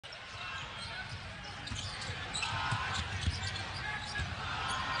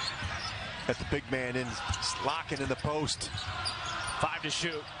Got the big man in, locking in the post. 5 to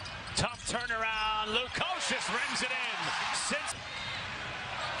shoot. Tough turnaround. Lukosius rims it in.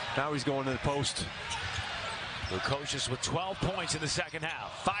 Now he's going to the post. Lukosius with 12 points in the second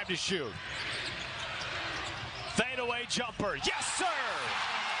half. 5 to shoot. Fadeaway jumper. Yes, sir!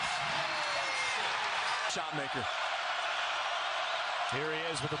 Shot maker. Here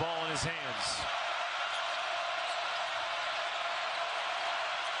he is with the ball in his hands.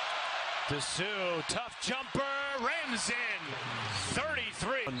 Dessou, tough jumper, rims in.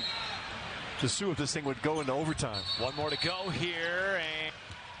 33. Dessou, if this thing would go into overtime. One more to go here. And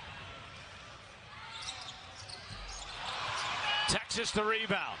Texas the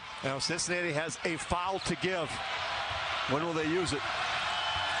rebound. Now Cincinnati has a foul to give. When will they use it?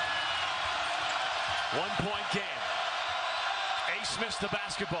 1 point game. Abmas the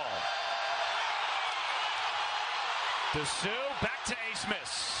basketball. Dessou back to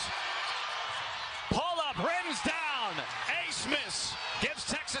Abmas. Pull up, rims down. Abmas gives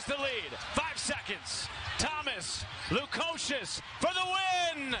Texas the lead. 5 seconds. Thomas, Lukosius for the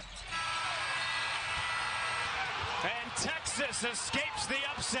win. And Texas escapes the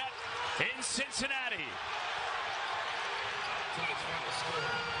upset in Cincinnati. Tonight's final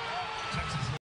score, Texas